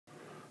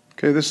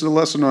Okay, this is a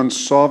lesson on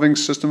solving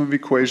system of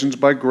equations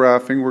by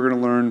graphing. We're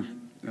going to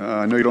learn,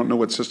 I know you don't know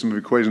what system of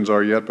equations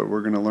are yet, but we're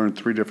going to learn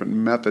 3 different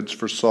methods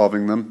for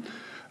solving them.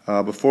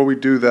 Before we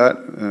do that,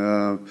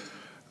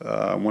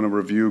 I want to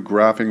review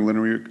graphing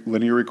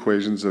linear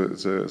equations.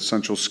 It's an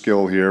essential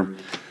skill here.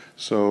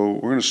 So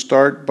we're going to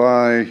start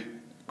by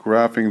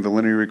graphing the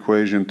linear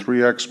equation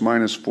 3x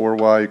minus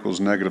 4y equals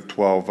negative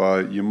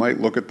 12. You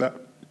might look at that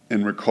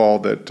and recall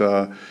that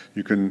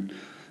you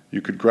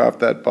could graph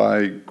that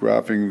by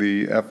graphing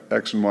the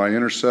x and y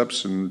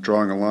intercepts and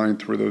drawing a line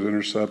through those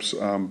intercepts,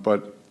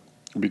 but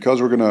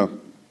because we're going to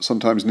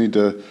sometimes need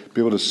to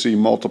be able to see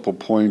multiple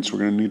points, we're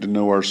going to need to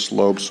know our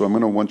slope. So I'm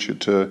going to want you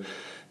to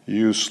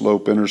use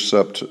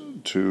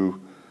slope-intercept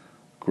to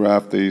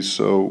graph these.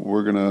 So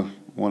we're going to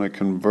want to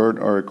convert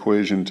our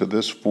equation to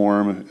this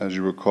form, as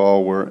you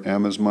recall, where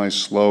m is my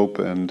slope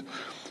and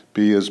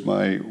b is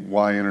my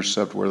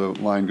y-intercept, where the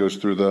line goes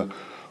through the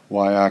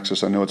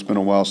y-axis. I know it's been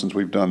a while since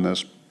we've done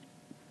this.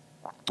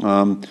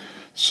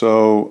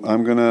 So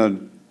I'm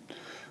going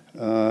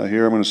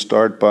to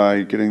start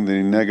by getting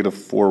the negative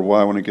 4y.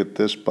 I want to get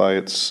this by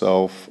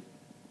itself.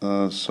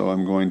 So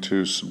I'm going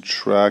to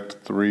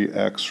subtract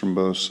 3x from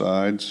both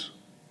sides.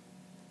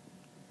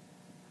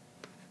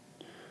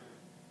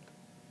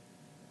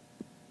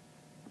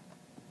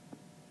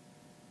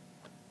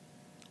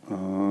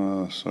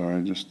 Sorry,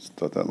 I just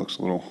thought that looks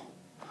a little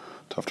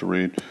tough to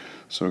read.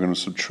 So we're going to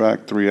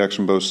subtract 3x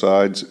from both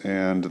sides,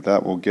 and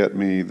that will get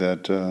me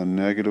that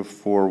negative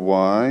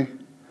 4y.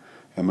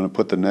 I'm going to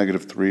put the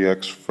negative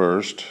 3x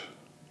first,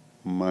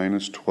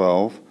 minus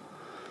 12.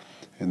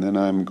 And then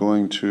I'm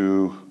going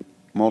to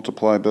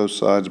multiply both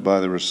sides by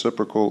the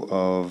reciprocal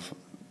of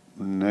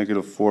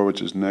negative 4,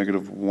 which is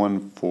negative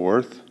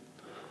 1/4.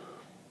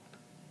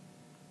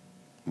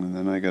 And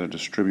then I got to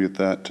distribute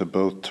that to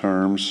both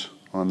terms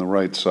on the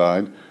right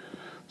side.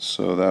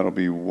 So that'll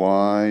be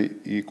y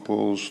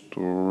equals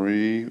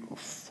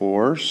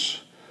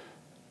 3/4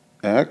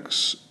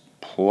 x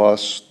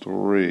plus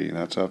 3.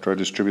 That's after I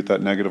distribute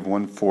that negative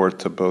 1/4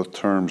 to both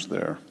terms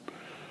there.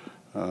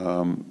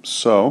 Now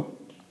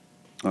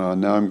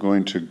I'm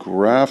going to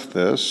graph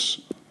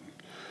this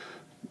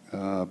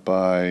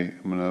by,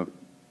 my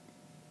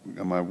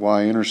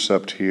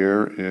y-intercept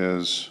here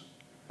is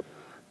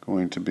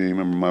going to be,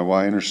 remember my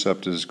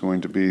y-intercept is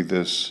going to be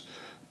this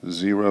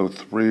 0,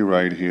 3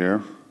 right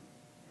here.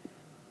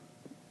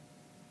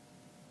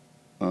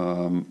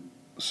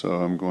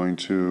 So I'm going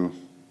to,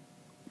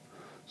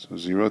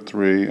 0,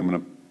 3,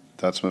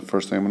 that's the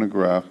first thing I'm going to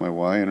graph, my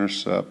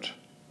y-intercept,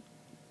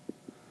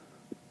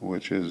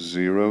 which is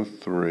 0,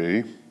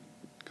 3,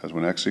 because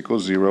when x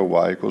equals 0,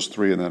 y equals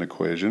 3 in that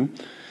equation.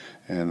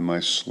 And my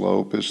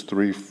slope is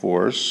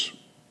 3/4,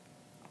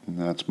 and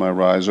that's my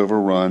rise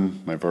over run,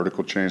 my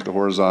vertical change to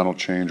horizontal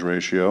change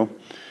ratio.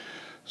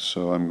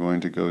 So I'm going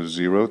to go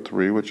 0,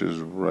 3, which is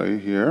right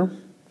here.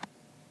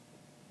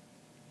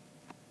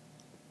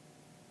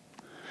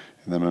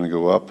 And then I'm going to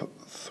go up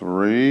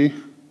 3,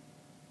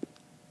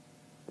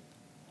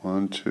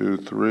 1, 2,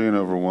 3, and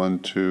over 1,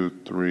 2,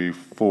 3,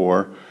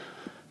 4.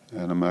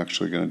 And I'm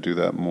actually going to do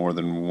that more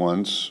than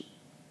once.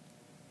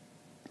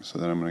 So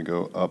then I'm going to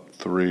go up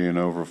 3 and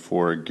over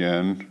 4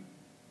 again.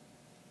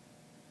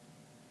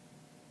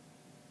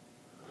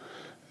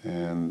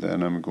 And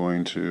then I'm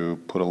going to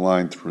put a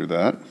line through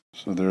that.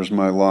 So there's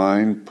my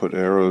line, put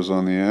arrows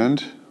on the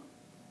end.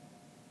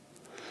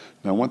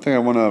 Now, one thing I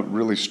want to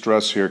really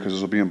stress here, because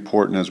this will be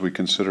important as we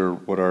consider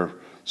what our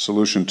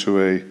solution to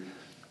a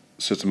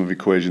system of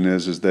equation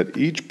is that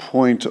each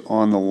point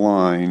on the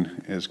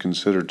line is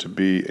considered to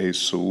be a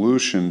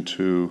solution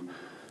to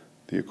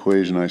the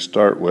equation I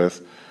start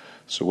with.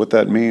 So what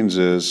that means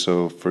is,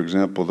 so for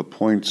example, the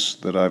points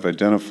that I've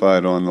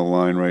identified on the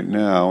line right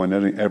now, and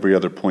every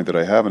other point that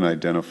I haven't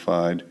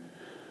identified,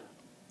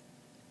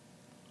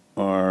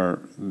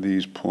 are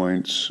these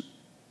points.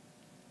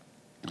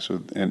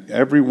 So, and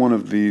every one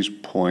of these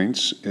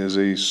points is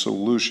a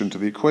solution to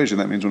the equation.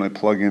 That means when I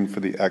plug in for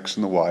the x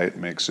and the y, it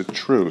makes it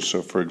true.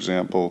 So for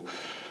example,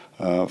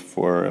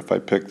 if I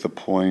pick the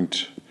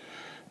point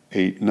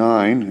 8,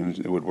 9, and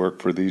it would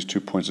work for these 2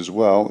 points as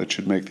well, it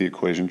should make the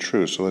equation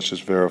true. So let's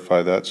just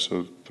verify that.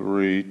 So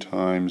 3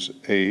 times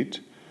 8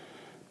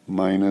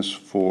 minus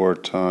 4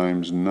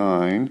 times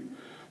 9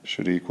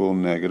 should equal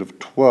negative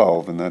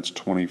 12, and that's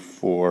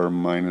 24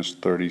 minus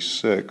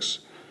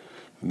 36.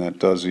 And that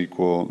does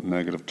equal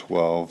negative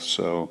 12,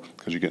 so,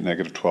 because you get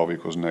negative 12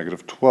 equals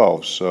negative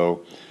 12.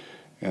 So,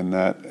 and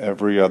that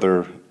every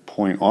other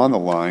point on the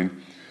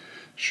line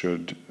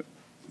should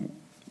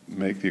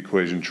make the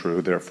equation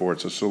true, therefore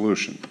it's a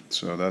solution.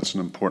 So that's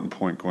an important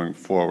point going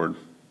forward.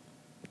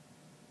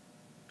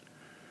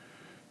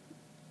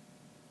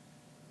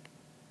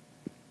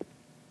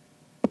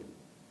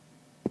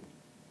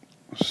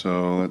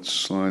 So let's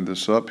slide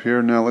this up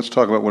here. Now let's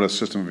talk about what a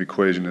system of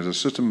equation is. A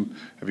system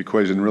of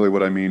equation, really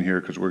what I mean here,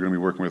 because we're going to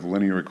be working with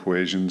linear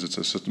equations, it's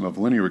a system of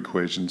linear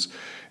equations.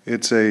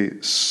 It's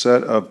a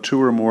set of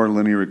 2 or more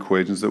linear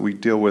equations that we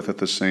deal with at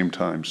the same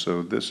time.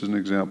 So this is an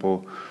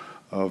example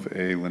of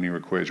a linear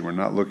equation. We're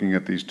not looking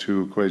at these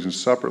two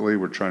equations separately.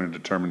 We're trying to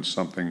determine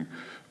something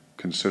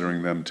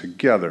considering them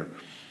together.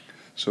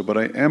 So, but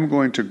I am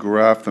going to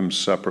graph them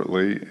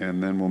separately,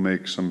 and then we'll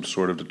make some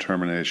sort of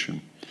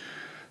determination.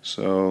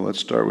 So let's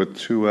start with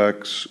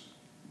 2x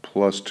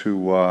plus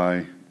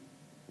 2y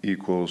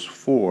equals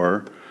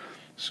 4.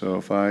 So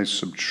if I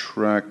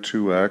subtract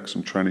 2x,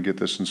 I'm trying to get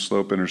this in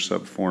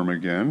slope-intercept form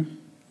again.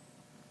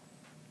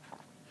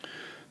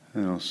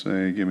 And I'll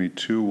say, give me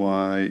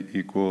 2y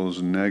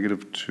equals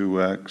negative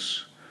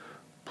 2x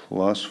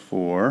plus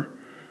 4.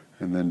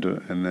 And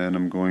then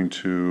I'm going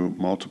to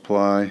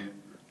multiply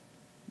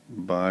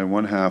by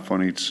 1/2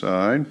 on each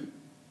side.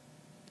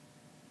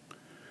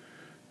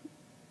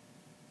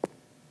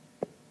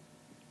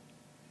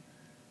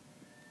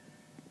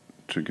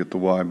 To get the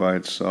y by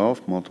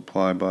itself,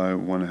 multiply by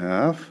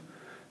 1/2,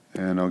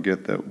 and I'll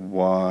get that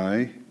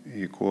y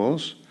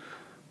equals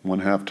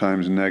 1/2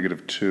 times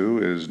negative 2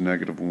 is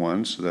negative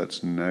 1, so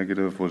that's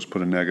negative, let's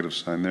put a negative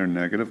sign there,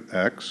 negative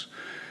x,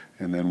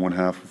 and then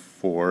 1/2 of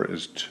 4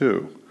 is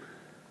 2.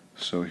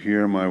 So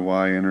here my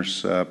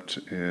y-intercept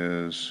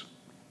is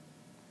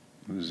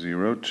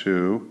 0,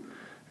 2,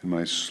 and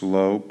my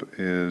slope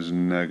is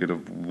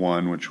negative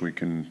 1, which we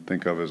can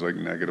think of as like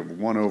negative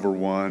 1 over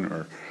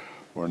 1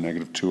 or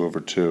negative 2 over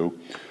 2.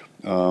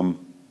 So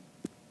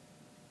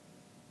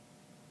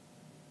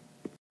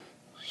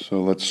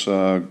let's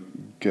let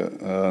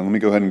me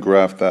go ahead and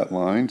graph that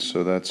line.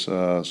 So that's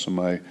so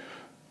my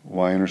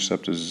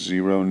y-intercept is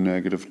 0,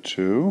 negative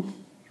 2,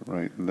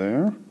 right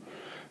there.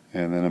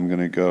 And then I'm going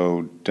to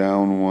go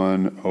down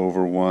 1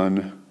 over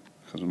 1,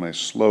 because my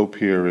slope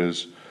here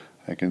is,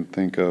 I can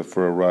think of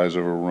for a rise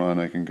over run,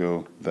 I can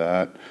go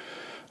that.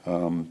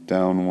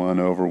 Down 1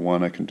 over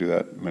 1, I can do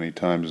that many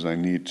times as I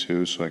need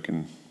to, so I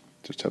can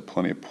just have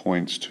plenty of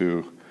points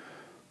to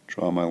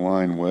draw my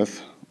line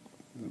with.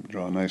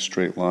 Draw a nice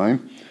straight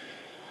line.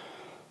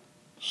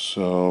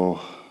 So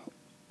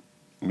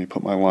let me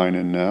put my line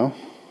in now.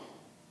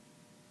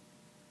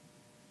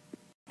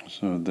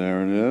 So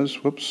there it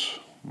is. Whoops,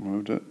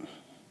 moved it.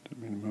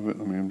 Didn't mean to move it.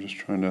 I'm just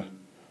trying to.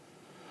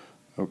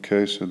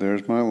 Okay, so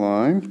there's my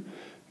line,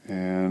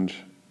 and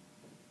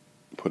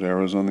put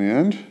arrows on the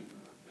end.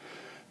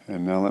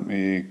 And now let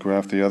me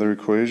graph the other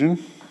equation.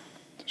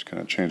 Just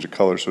kind of change the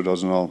color so it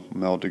doesn't all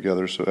meld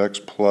together. So x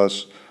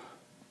plus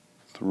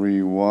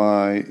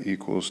 3y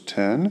equals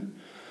 10.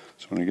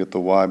 So I'm going to get the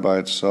y by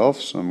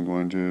itself, so I'm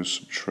going to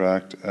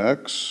subtract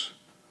x.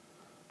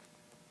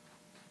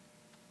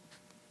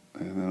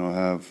 And then I'll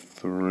have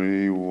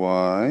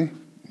 3y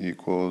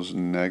equals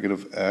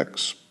negative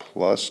x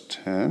plus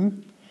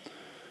 10.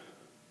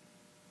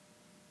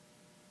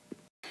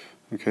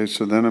 Okay,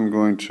 so then I'm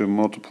going to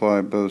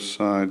multiply both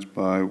sides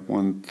by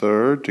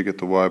 1/3 to get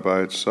the y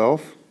by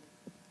itself.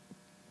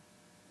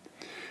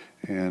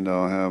 And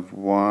I'll have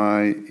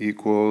y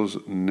equals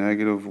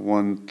negative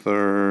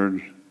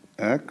 1/3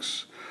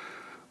 x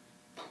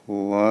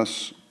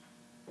plus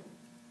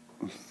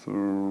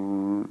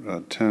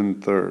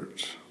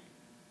 10/3.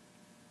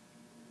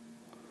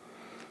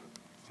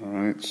 All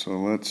right, so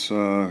let's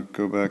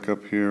go back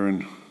up here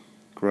and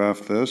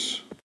graph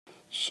this.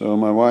 So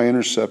my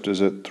y-intercept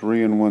is at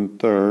 3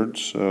 1/3,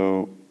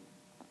 so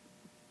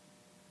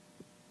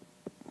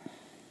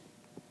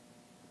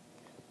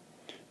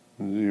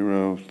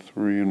 (0,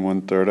 3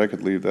 1/3). I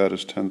could leave that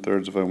as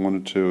 10/3 if I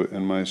wanted to,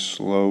 and my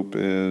slope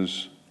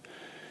is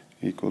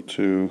equal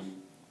to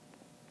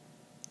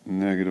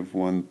negative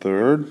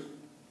 1/3,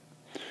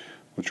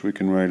 which we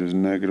can write as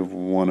negative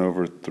 1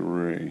 over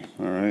 3.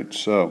 All right,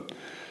 so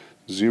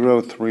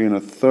 0, 3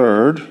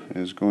 1/3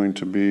 is going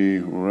to be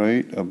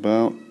right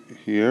about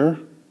here.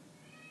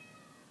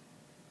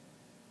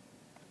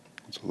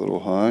 It's a little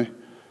high.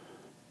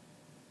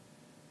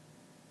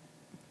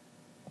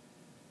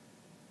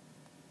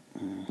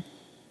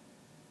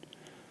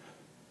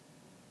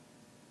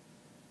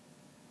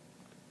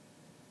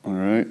 All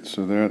right,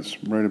 so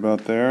that's right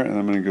about there, and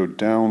I'm going to go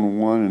down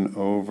 1 and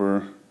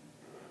over,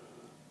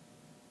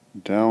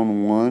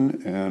 down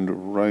 1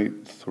 and right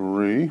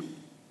 3.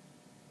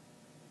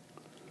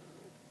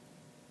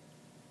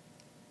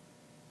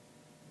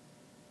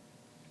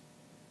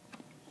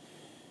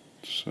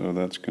 So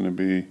that's going to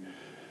be,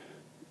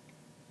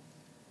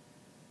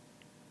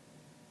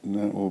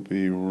 that will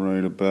be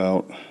right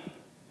about,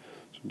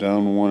 so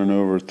down 1 and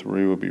over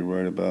 3 will be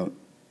right about,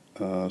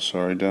 down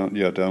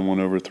 1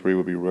 over 3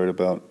 will be right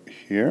about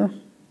here.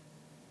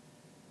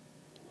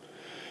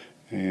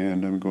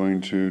 And I'm going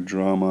to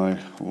draw my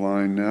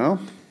line now.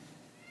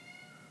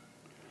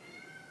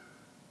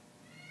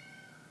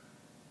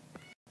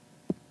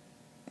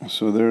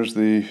 So there's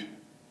the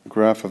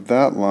graph of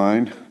that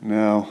line.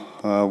 Now,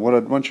 what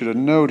I'd want you to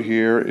note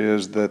here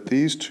is that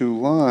these two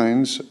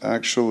lines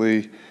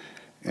actually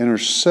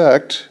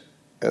intersect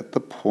at the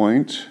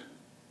point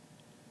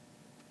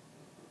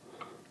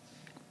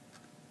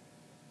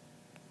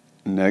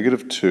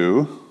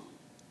 -2,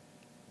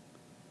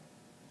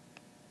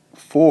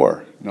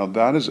 4. Now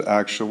that is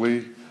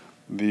actually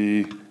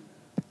the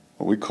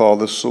what we call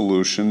the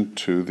solution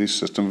to the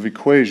system of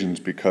equations,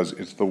 because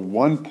it's the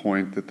one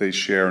point that they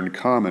share in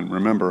common.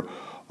 Remember,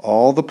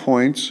 all the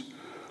points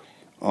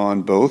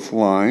on both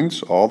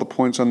lines, all the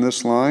points on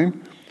this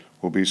line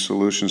will be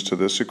solutions to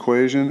this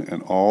equation,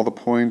 and all the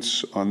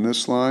points on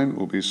this line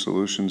will be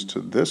solutions to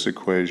this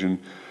equation,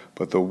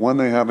 but the one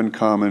they have in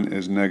common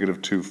is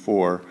 -2,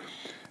 4.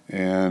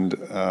 And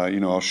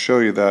I'll show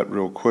you that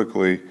real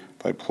quickly.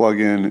 If I plug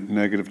in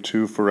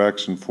 -2 for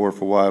x and 4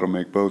 for y, it'll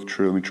make both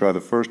true. Let me try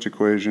the first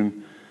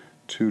equation.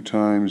 2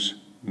 times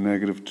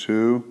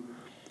 -2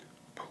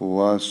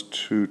 plus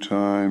 2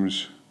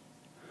 times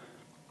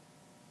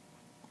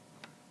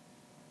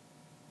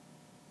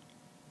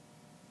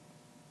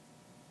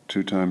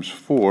two times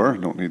 4.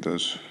 Don't need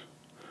those.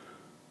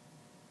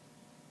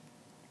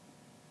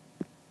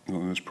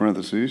 Those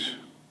parentheses.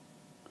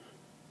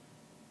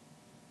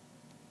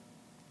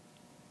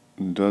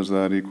 And does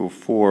that equal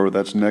 4?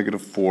 That's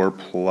 -4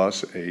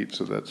 plus 8,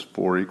 so that's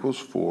 4 equals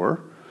 4.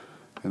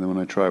 And then when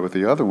I try with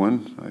the other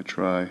one, I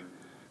try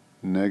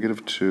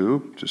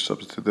 -2, just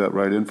substitute that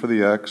right in for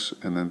the x,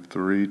 and then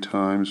 3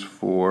 times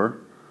 4.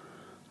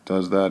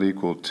 Does that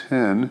equal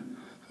 10?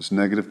 It's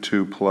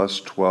 -2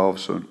 plus 12,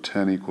 so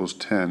 10 equals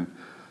 10.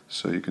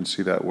 So you can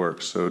see that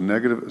works. So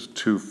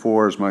 -2,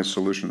 4 is my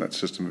solution to that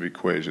system of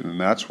equation, and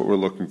that's what we're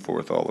looking for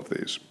with all of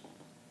these.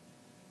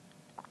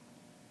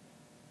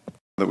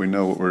 That we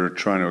know what we're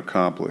trying to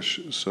accomplish.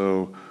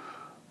 So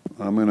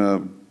I'm going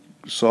to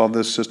solve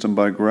this system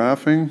by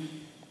graphing.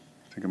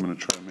 I think I'm going to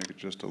try to make it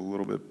just a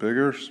little bit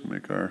bigger, so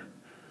make our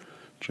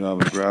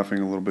job of graphing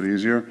a little bit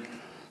easier.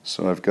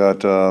 So I've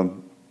got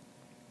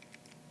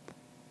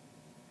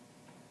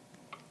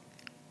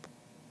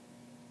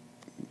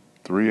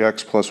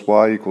 3x plus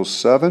y equals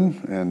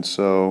 7, and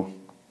so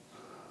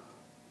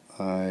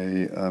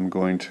I am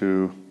going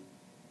to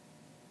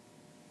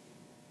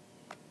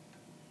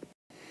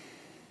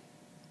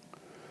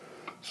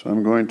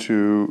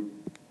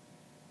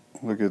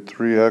look at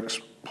 3x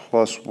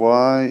plus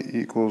y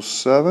equals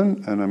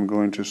 7, and I'm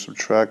going to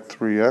subtract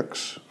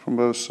 3x from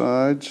both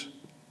sides,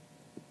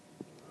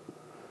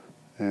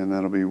 and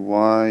that'll be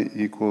y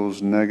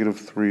equals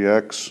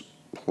 -3x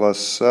plus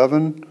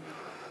 7.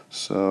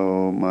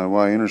 So my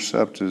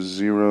y-intercept is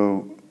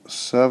 0,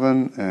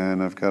 7,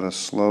 and I've got a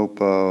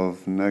slope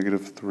of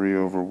 -3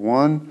 over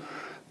 1.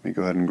 Let me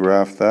go ahead and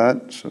graph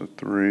that. So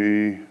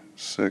 3,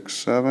 6,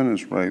 7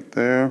 is right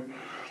there.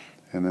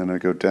 And then I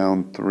go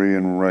down 3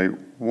 and right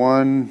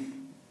 1.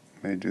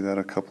 May do that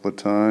a couple of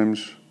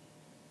times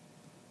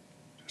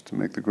just to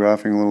make the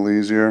graphing a little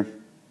easier.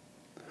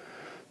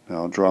 Now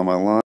I'll draw my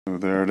line. So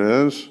there it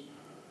is.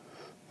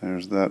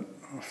 There's that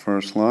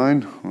first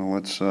line. Well,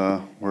 let's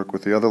work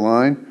with the other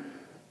line.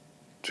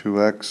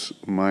 2x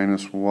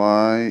minus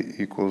y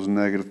equals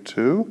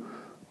 -2.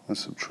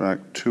 Let's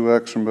subtract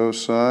 2x from both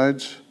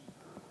sides,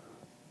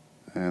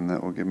 and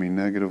that will give me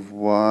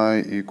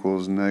 -y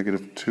equals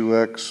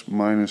 -2x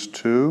minus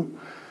 2.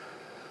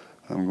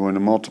 I'm going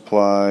to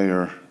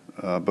multiply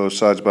both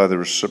sides by the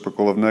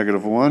reciprocal of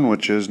 -1,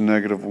 which is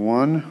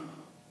 -1.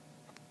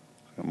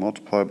 So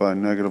multiply by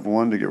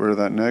 -1 to get rid of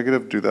that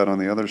negative. Do that on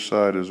the other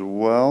side as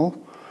well,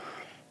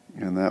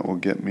 and that will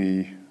get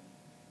me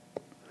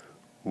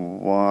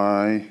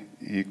y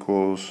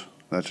equals,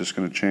 that's just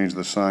going to change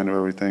the sign of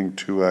everything,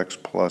 2x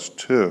plus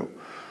 2.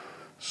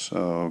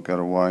 So got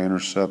a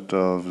y-intercept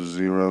of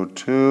 0,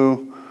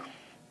 2,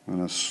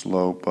 and a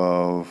slope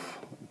of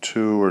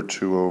 2 or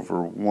 2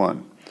 over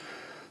 1.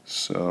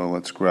 So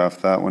let's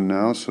graph that one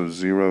now. So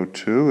 0,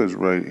 2 is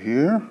right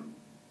here.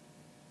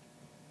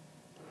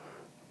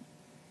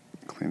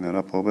 Clean that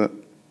up a little bit.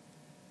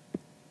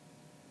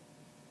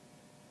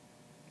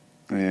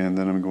 And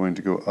then I'm going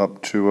to go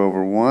up 2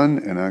 over 1,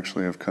 and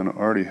actually I've kind of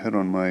already hit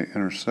on my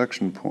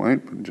intersection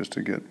point, but just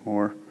to get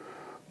more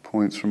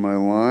points from my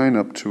line,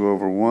 up 2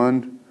 over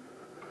 1.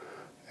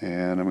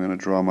 And I'm going to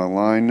draw my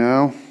line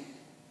now.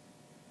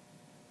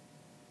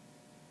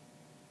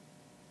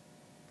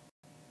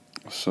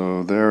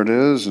 So there it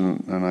is,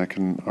 and I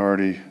can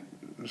already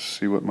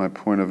see what my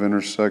point of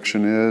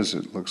intersection is.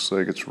 It looks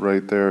like it's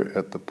right there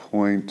at the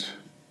point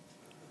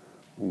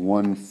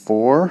 1,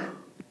 4.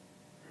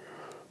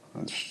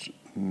 Let's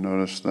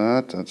notice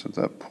that. That's at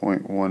that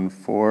point 1,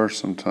 4.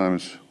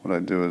 Sometimes what I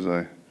do is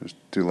I just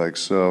do like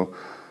so,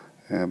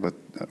 but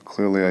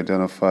clearly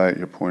identify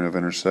your point of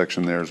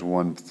intersection there is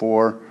 1,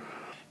 4.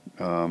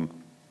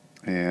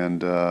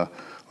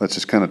 Let's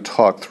just kind of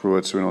talk through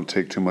it so we don't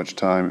take too much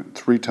time.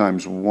 3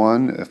 times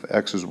 1, if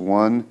x is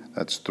 1,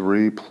 that's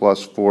 3,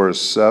 plus 4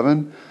 is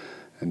 7,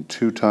 and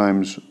 2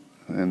 times,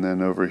 and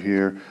then over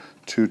here,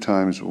 2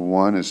 times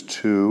 1 is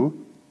 2,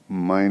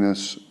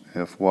 minus,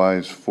 if y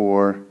is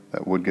 4,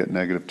 that would get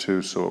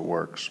 -2, so it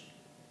works.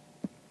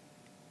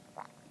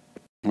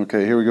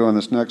 Okay, here we go on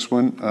this next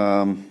one.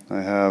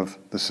 I have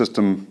the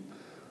system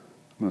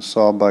I'm going to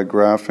solve by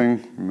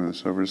graphing. Move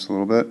this over just a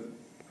little bit,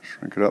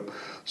 shrink it up.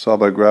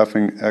 Solve by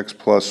graphing x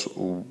plus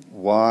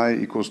y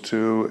equals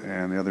 2,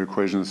 and the other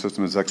equation of the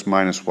system is x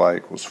minus y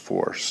equals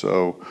 4.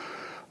 So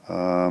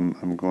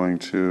I'm going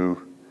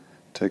to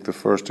Take the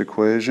first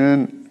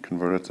equation,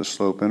 convert it to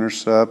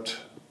slope-intercept.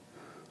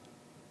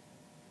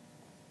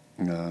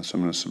 So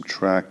I'm going to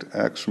subtract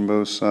x from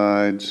both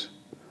sides.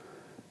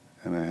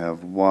 And I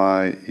have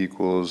y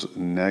equals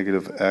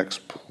negative x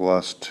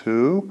plus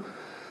 2.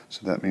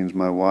 So that means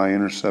my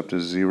y-intercept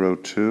is 0,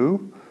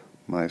 2.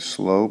 My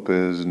slope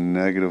is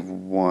negative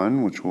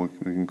 1, which we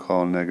can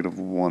call negative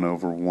 1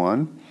 over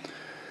 1.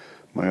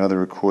 My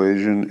other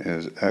equation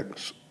is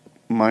x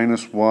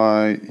minus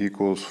y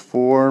equals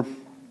 4.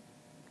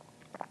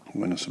 I'm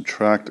going to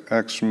subtract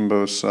x from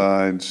both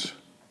sides.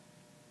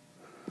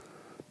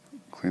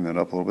 Clean that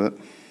up a little bit.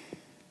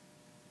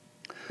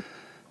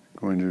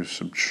 Going to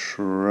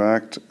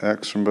subtract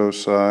x from both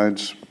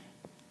sides.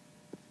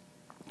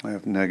 I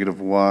have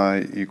negative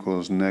y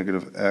equals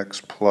negative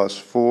x plus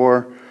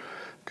 4.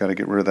 Got to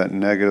get rid of that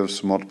negative,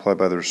 so multiply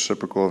by the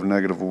reciprocal of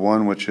negative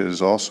 1, which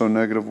is also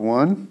negative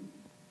 1.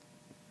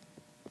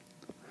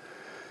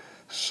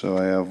 So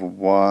I have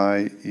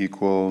y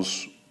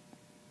equals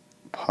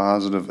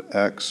positive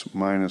x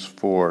minus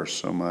 4.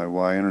 So my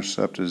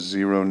y-intercept is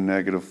 0,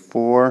 negative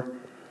 4.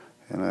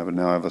 And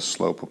now I have a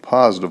slope of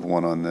positive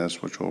 1 on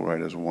this, which we'll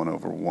write as 1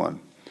 over 1.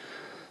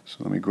 So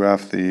let me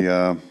graph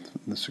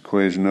this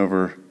equation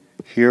over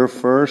here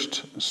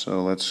first.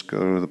 So let's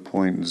go to the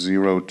point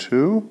 0,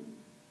 2.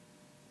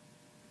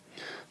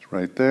 It's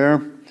right there.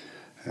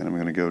 And I'm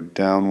going to go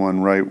down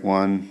 1, right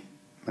 1,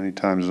 many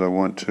times as I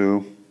want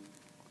to.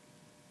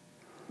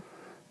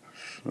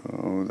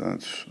 So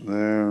that's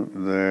there,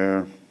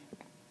 there,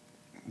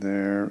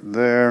 there,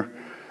 there.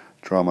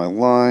 Draw my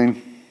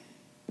line.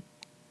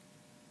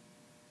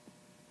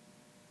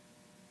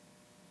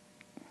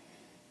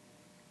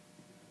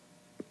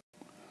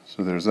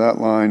 So there's that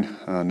line.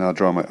 Now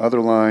draw my other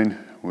line,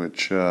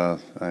 which I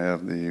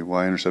have the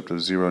y-intercept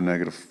of 0,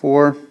 negative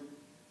 4, which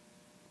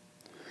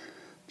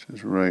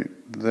is right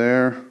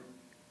there.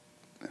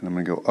 And I'm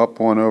going to go up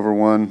 1 over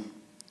 1,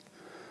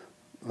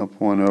 up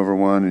 1 over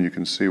 1, and you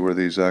can see where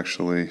these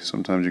actually,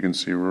 sometimes you can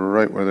see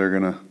right where they're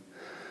going to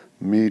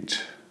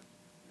meet.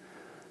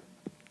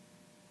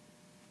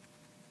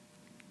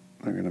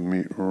 They're going to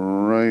meet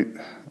right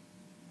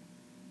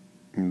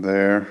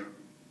there.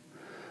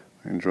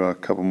 I can draw a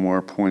couple more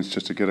points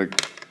just to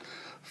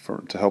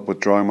to help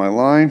with drawing my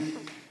line.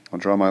 I'll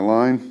draw my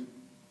line.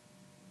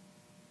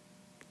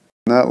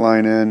 That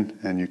line in,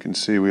 and you can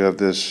see we have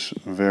this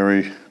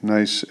very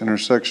nice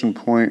intersection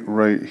point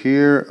right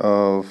here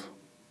of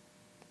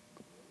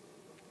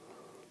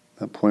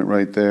that point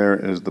right there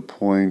is the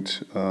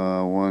point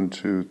 1,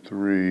 2,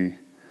 3,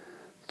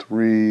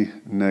 3,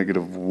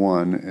 negative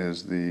 1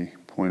 is the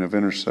point of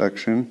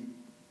intersection.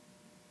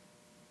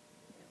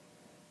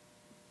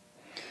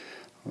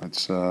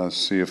 Let's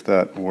see if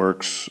that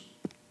works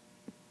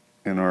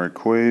in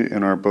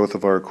both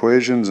of our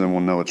equations, and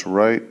we'll know it's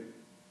right.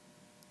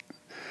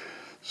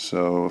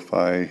 So if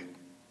I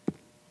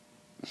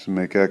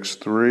make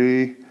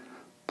x3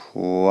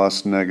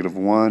 plus negative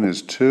 1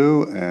 is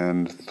 2,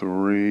 and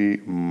 3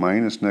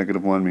 minus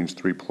negative 1 means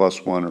 3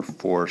 plus 1 or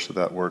 4, so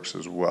that works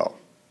as well.